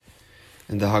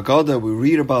In the Haggadah, we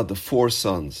read about the four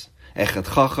sons: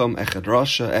 Echad Chacham, Echad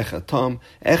Rasha, Echad Tam,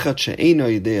 Echad She'eino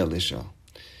Yidei Elisha.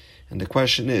 And the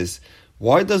question is,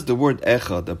 why does the word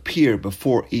Echad appear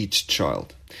before each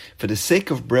child? For the sake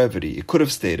of brevity, it could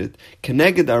have stated,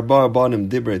 Keneged Arba Abanim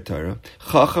Dibrei Torah,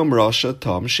 Chacham, Rasha,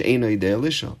 Tam, She'eino Yidei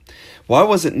Elisha. Why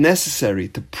was it necessary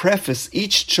to preface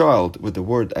each child with the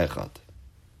word Echad?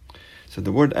 So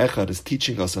the word Echad is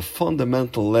teaching us a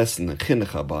fundamental lesson in Chinuch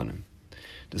Abanim.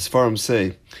 The Sfarim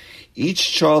say,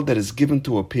 each child that is given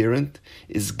to a parent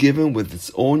is given with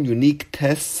its own unique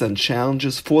tests and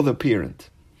challenges for the parent.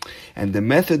 And the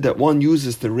method that one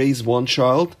uses to raise one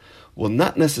child will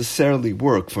not necessarily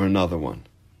work for another one.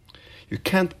 You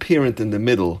can't parent in the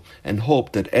middle and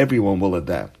hope that everyone will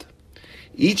adapt.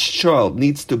 Each child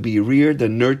needs to be reared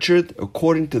and nurtured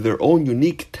according to their own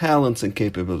unique talents and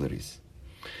capabilities.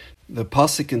 The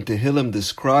pasuk in Tehillim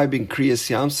describing Kriyas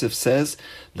Yamsuf says,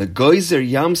 "Legoizer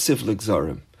Yamsuf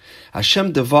legzarim."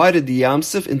 Hashem divided the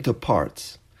Yamsuf into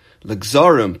parts.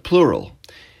 Legzarim, plural.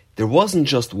 There wasn't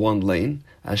just one lane.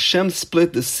 Hashem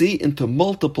split the sea into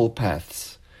multiple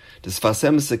paths. The Sfas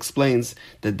Emes explains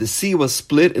that the sea was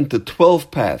split into 12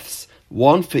 paths,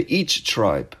 one for each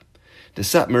tribe. The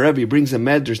Satmar Rebbe brings a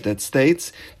medrash that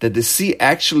states that the sea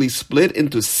actually split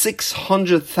into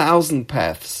 600,000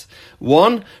 paths,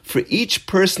 one for each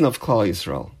person of Klal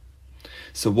Yisrael.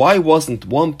 So why wasn't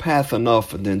one path enough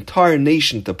for the entire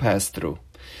nation to pass through?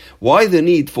 Why the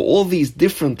need for all these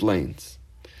different lanes?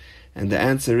 And the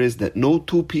answer is that no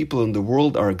two people in the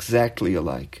world are exactly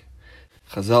alike.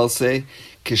 Chazal say,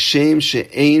 Keshem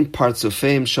she'ein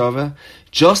partzufeim shava,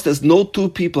 just as no two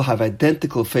people have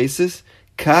identical faces,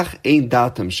 kach ein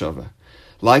datam shava.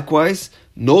 Likewise,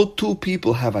 no two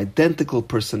people have identical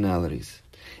personalities.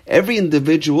 Every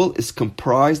individual is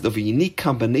comprised of a unique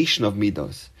combination of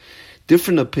midos,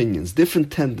 different opinions,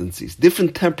 different tendencies,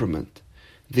 different temperament.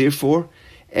 Therefore,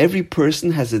 every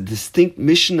person has a distinct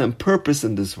mission and purpose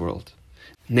in this world,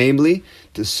 namely,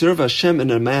 to serve Hashem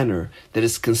in a manner that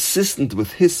is consistent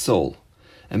with His soul,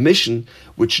 a mission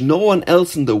which no one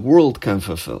else in the world can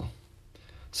fulfill.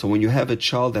 So when you have a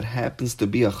child that happens to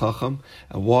be a chacham,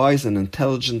 a wise and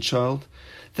intelligent child,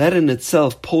 that in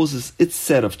itself poses its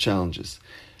set of challenges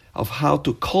of how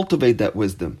to cultivate that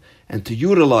wisdom and to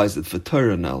utilize it for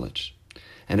Torah knowledge.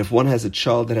 And if one has a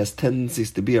child that has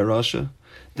tendencies to be a Rasha,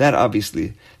 that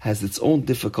obviously has its own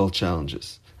difficult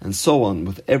challenges, and so on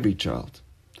with every child.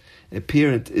 A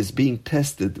parent is being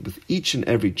tested with each and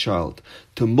every child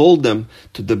to mold them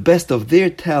to the best of their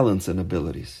talents and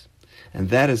abilities. And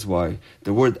that is why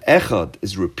the word Echad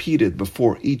is repeated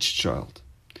before each child.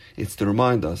 It's to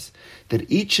remind us that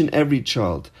each and every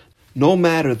child, no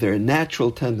matter their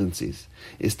natural tendencies,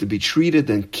 is to be treated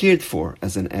and cared for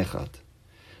as an Echad.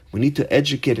 We need to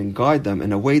educate and guide them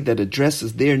in a way that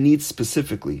addresses their needs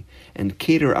specifically and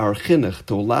cater our chinuch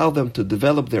to allow them to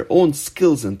develop their own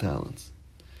skills and talents.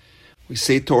 We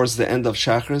say towards the end of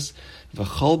Shachris,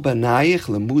 V'chol banayich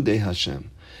lemudei Hashem,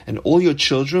 and all your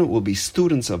children will be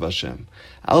students of Hashem.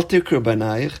 Al tikra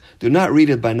banayich, do not read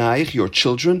it banayich, your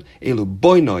children, elu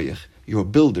boinoyich, your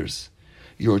builders.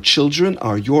 Your children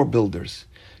are your builders.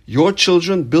 Your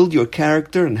children build your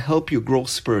character and help you grow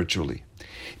spiritually.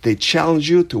 They challenge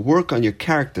you to work on your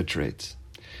character traits.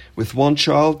 With one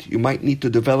child, you might need to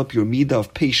develop your midah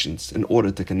of patience in order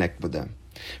to connect with them.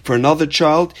 For another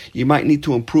child, you might need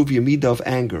to improve your midah of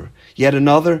anger. Yet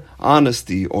another,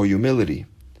 honesty or humility.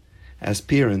 As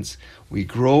parents, we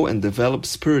grow and develop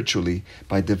spiritually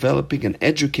by developing and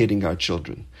educating our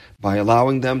children, by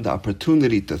allowing them the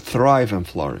opportunity to thrive and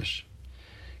flourish.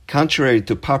 Contrary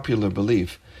to popular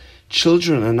belief,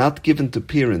 children are not given to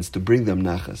parents to bring them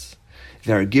nachas.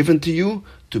 They are given to you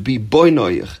to be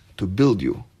boinoich, to build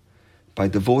you. By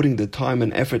devoting the time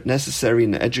and effort necessary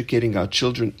in educating our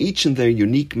children each in their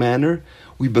unique manner,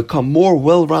 we become more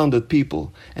well-rounded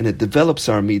people, and it develops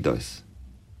our midos.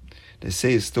 They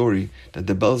say a story that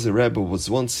the Belzer Rebbe was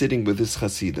once sitting with his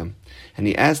Hasidim, and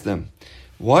he asked them,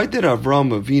 why did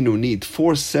Avram Avinu need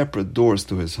 4 separate doors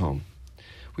to his home?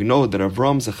 We know that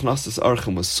Avram's Echnasas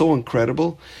Archim was so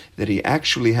incredible that he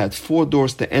actually had 4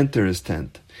 doors to enter his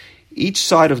tent. Each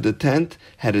side of the tent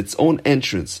had its own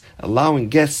entrance, allowing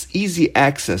guests easy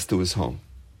access to his home.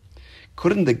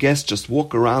 Couldn't the guests just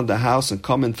walk around the house and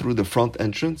come in through the front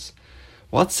entrance?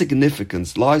 What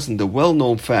significance lies in the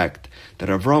well-known fact that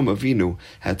Avram Avinu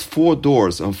had 4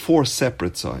 doors on 4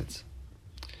 separate sides?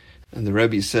 And the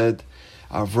Rebbe said,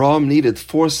 Avram needed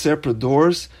 4 separate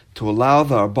doors to allow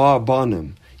the Arba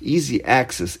Abanim easy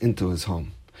access into his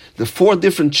home. The 4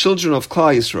 different children of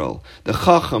Klal Yisrael, the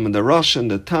Chacham and the Rasha and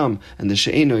the Tam and the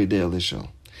She'eino Yidei Elisha.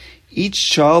 Each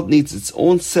child needs its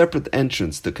own separate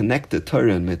entrance to connect to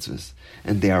Torah and mitzvahs,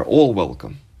 and they are all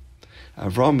welcome.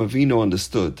 Avraham Avinu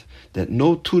understood that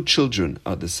no two children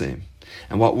are the same,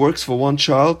 and what works for one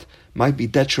child might be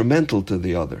detrimental to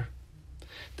the other.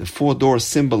 The 4 doors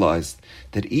symbolized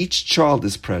that each child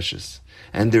is precious,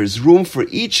 and there is room for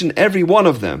each and every one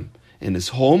of them in his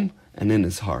home and in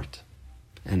his heart.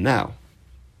 And now,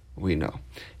 we know.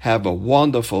 Have a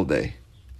wonderful day.